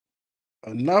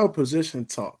Another position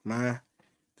talk, man.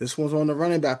 This one's on the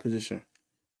running back position.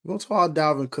 We're gonna talk about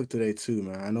Dalvin Cook today too,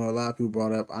 man. I know a lot of people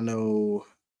brought up. I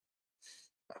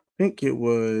think it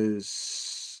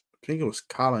was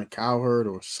Colin Cowherd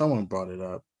or someone brought it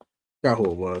up. Forgot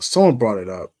who it was. Someone brought it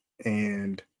up,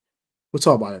 and we'll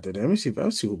talk about it today. Let me see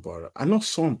who brought it up. I know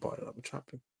someone brought it up. I'm trying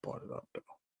to think who brought it up though.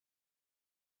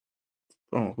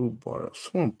 Oh, who brought it up?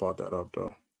 Someone brought that up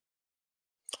though.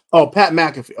 Oh, Pat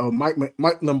McAfee. Oh, Mike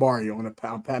Lombardi on the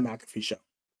Pat McAfee show.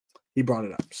 He brought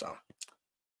it up. So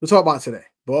we'll talk about it today,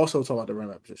 but also talk about the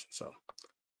running back position. So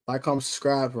like, comment,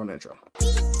 subscribe, run the intro.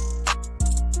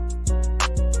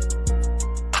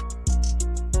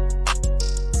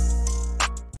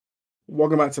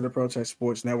 Welcome back to the Protest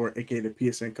Sports Network, aka the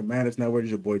PSN Commanders Network. It's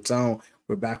your boy Tone.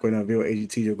 We're back with another video.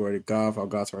 AGT, your great God. Our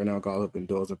God's right now, God open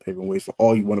doors and paving ways for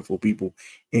all you wonderful people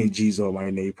in Jesus'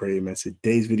 almighty name. Pray, amen.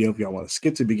 Today's video, if y'all want to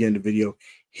skip to the beginning of the video,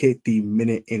 hit the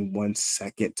minute and 1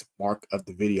 second mark of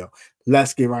the video.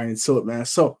 Let's get right into it, man.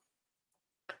 So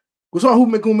we'll talk who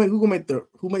made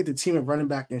the team at running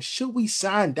back, and should we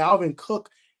sign Dalvin Cook?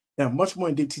 Now, much more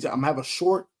in deep detail. I'm gonna have a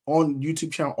short on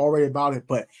YouTube channel already about it,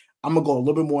 but I'm gonna go a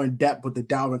little bit more in depth with the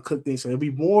Dalvin Cook thing. So it'll be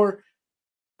more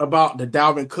about the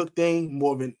Dalvin Cook thing,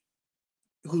 more than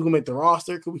who's gonna make the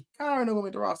roster. Because we kind of know who's gonna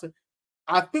make the roster.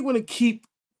 I think we're gonna keep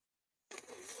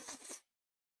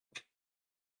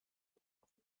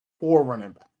 4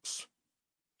 running backs.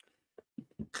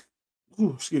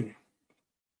 Ooh, excuse me.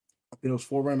 I think those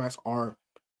 4 running backs are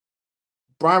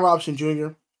Brian Robinson Jr.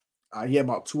 He had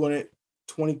about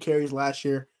 220 carries last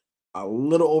year, a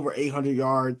little over 800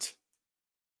 yards.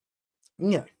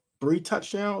 Yeah, 3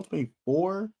 touchdowns, maybe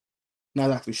 4.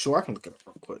 Not actually sure. I can look it up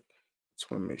real quick.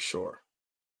 Just want to make sure.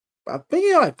 But I think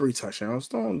he had like 3 touchdowns.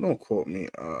 Don't quote me.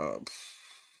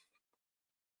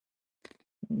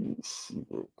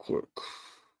 Real quick.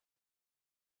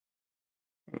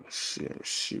 Let's see.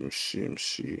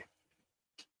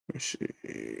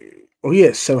 Oh, he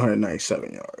had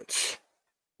 797 yards.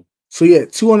 So he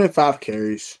had 205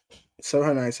 carries,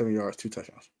 797 yards, 2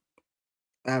 touchdowns.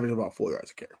 Average about 4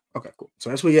 yards a carry. Okay, cool. So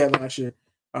that's what he had last year.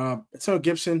 Antonio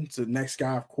Gibson's the next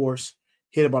guy, of course.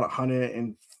 He had about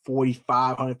 145,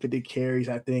 150 carries,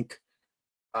 I think.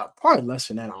 Probably less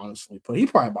than that, honestly. But he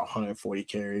probably about 140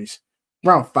 carries,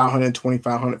 around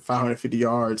 525, 550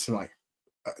 yards, and like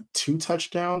 2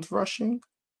 touchdowns rushing.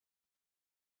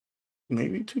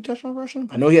 Maybe 2 touchdowns rushing.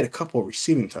 I know he had a couple of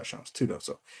receiving touchdowns too, though.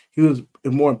 So he was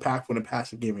more impactful in the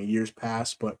passing game in years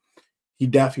past, but he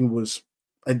definitely was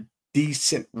a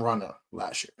decent runner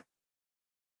last year.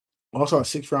 Also, a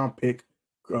 6th-round pick,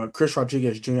 Chris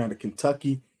Rodriguez Jr. out of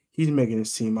Kentucky. He's making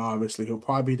his team, obviously. He'll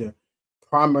probably be the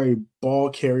primary ball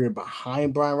carrier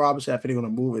behind Brian Robinson. I think they're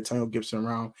going to move Antonio Gibson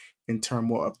around and turn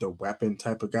more of the weapon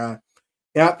type of guy.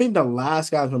 And I think the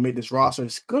last guy who's going to make this roster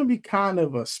is going to be kind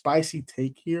of a spicy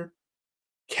take here.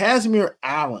 Casimir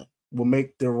Allen will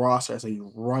make the roster as a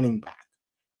running back.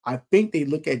 I think they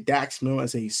look at Dax Milne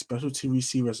as a specialty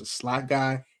receiver, as a slot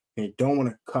guy, and they don't want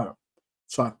to cut him.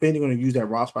 So I think they're going to use that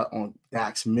roster spot on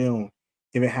Dax Milne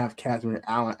and have Casimir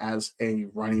Allen as a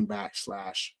running back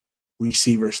 /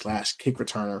 receiver / kick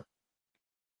returner,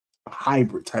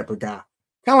 hybrid type of guy.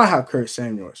 Kind of like how Kurt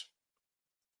Samuel is.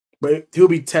 But he'll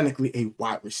be technically a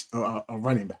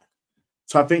running back.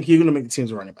 So I think he's going to make the team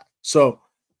as a running back. So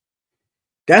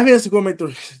that means to go make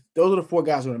those are the 4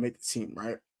 guys who are going to make the team,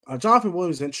 right? Jonathan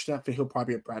Williams is interesting. I think he'll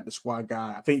probably be a practice squad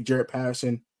guy. I think Jarrett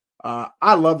Patterson.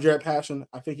 I love Jarrett Patterson.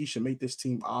 I think he should make this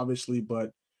team, obviously,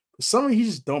 but for some reason, he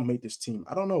just don't make this team.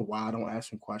 I don't know why. I don't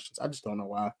ask him questions. I just don't know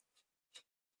why.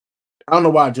 I don't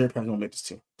know why Jarrett Patterson don't make this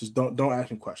team. Just don't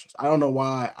ask him questions. I don't know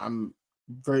why. I'm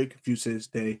very confused to this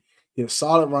day. He's a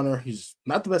solid runner. He's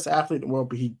not the best athlete in the world,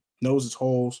 but he knows his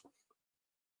holes.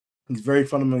 He's very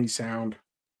fundamentally sound.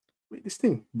 Make this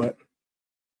team, but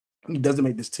he doesn't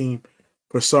make this team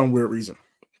for some weird reason.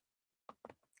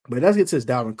 But let's get to this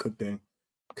Dalvin Cook thing,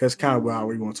 because it's kind of what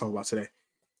we want to talk about today.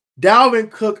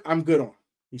 Dalvin Cook, I'm good on.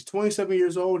 He's 27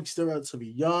 years old. He's still relatively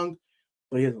young,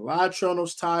 but he has a lot of tread on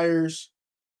those tires.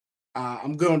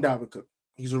 I'm good on Dalvin Cook.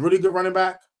 He's a really good running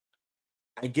back.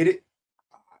 I get it.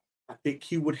 I think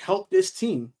he would help this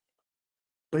team,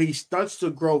 but he stunts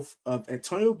the growth of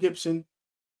Antonio Gibson,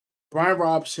 Brian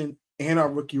Robinson, and our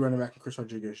rookie running back, Chris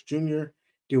Rodriguez Jr.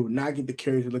 They will not get the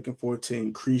carries they're looking for to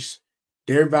increase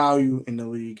their value in the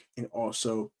league and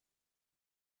also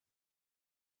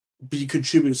be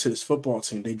contributors to this football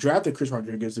team. They drafted Chris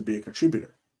Rodriguez to be a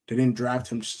contributor. They didn't draft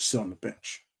him just to sit on the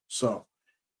bench. So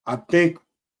I think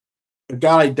a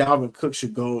guy like Dalvin Cook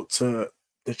should go to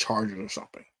the Chargers or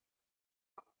something.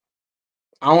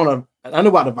 I know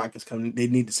about the Vikings coming. They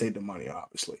need to save the money,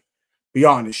 obviously,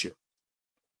 beyond this year.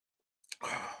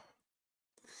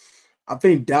 I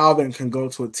think Dalvin can go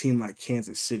to a team like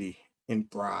Kansas City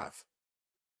and thrive,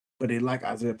 but they like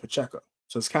Isaiah Pacheco,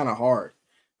 so it's kind of hard.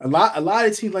 A lot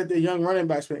of teams like their young running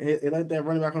backs, they like that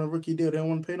running back on a rookie deal. They don't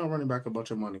want to pay no running back a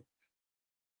bunch of money.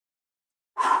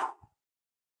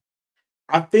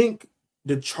 I think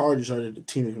the Chargers are the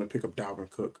team that's going to pick up Dalvin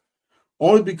Cook,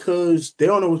 only because they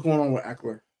don't know what's going on with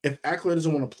Eckler. If Eckler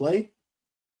doesn't want to play,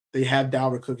 they have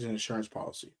Dalvin Cook's insurance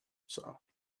policy. So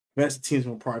that's the teams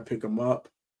will probably pick him up.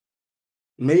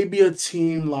 Maybe a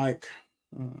team like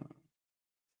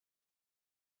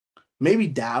maybe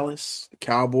Dallas, the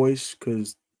Cowboys,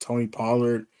 because Tony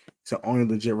Pollard is the only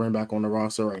legit running back on the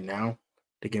roster right now.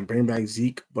 They can bring back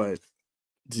Zeke, but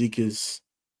Zeke is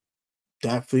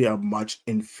definitely a much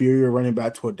inferior running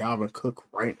back to a Dalvin Cook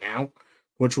right now.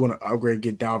 Once you want to upgrade,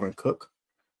 get Dalvin Cook.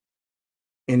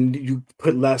 And you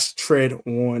put less tread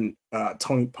on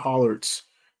Tony Pollard's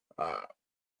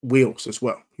wheels as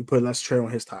well. You put less tread on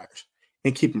his tires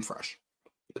and keep him fresh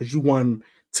because you want him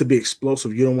to be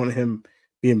explosive. You don't want him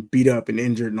being beat up and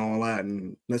injured and all that.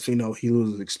 And let's you know he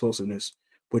loses explosiveness,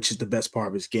 which is the best part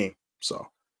of his game. So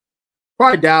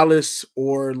probably Dallas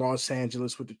or Los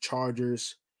Angeles with the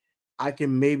Chargers. I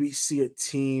can maybe see a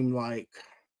team like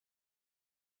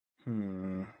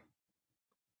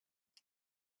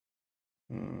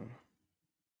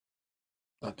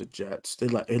not the Jets. They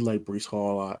like Breece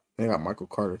Hall a lot. They got Michael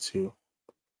Carter too.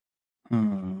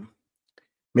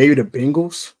 Maybe the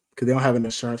Bengals because they don't have an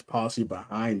insurance policy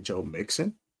behind Joe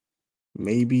Mixon.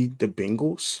 Maybe the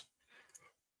Bengals.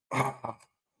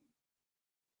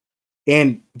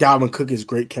 And Dalvin Cook is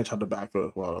great catch out the backfield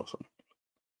as well. So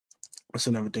that's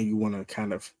another thing you want to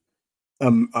kind of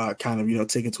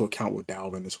take into account with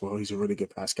Dalvin as well. He's a really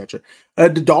good pass catcher. The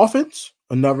Dolphins,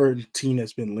 another team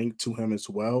that's been linked to him as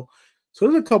well. So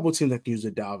there's a couple of teams that can use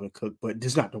the Dalvin Cook, but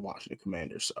it's not the Washington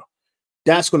Commanders. So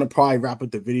that's going to probably wrap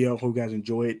up the video. Hope you guys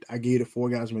enjoyed. I gave you the 4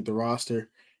 guys who made the roster,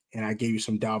 and I gave you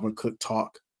some Dalvin Cook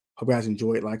talk. Hope you guys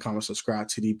enjoyed. Like, comment, subscribe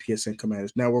to the PSN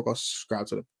Commanders Network. Also subscribe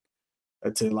to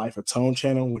the Life of Tone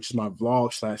channel, which is my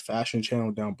vlog / fashion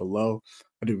channel down below.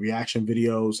 I do reaction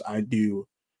videos. I do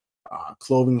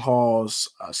clothing hauls,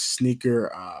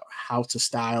 sneaker, how to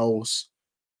styles.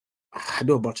 I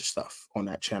do a bunch of stuff on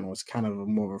that channel. It's kind of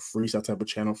more of a freestyle type of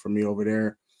channel for me over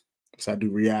there. So I do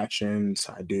reactions.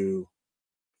 I do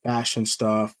fashion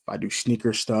stuff. I do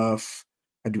sneaker stuff.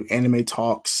 I do anime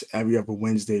talks every other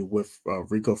Wednesday with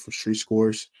Rico from Street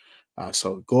Scores.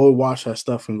 So go watch that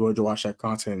stuff and go to watch that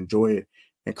content. Enjoy it.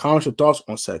 And comment your thoughts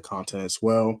on said content as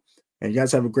well. And you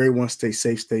guys have a great one. Stay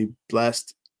safe, stay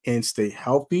blessed, and stay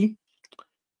healthy.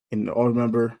 And all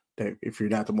remember that if you're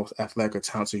not the most athletic or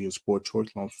talented in your sport choice,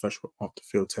 long professional off the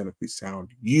field, technically sound,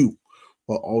 you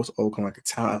will always overcome like a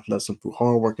talent athleticism through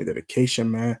hard work and dedication,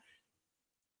 man.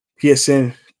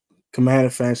 PSN Commander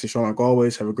fans, stay strong like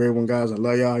always. Have a great one, guys. I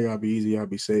love y'all. Y'all be easy. Y'all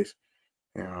be safe.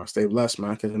 And stay blessed,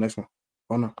 man. Catch the next one.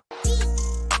 Bye now.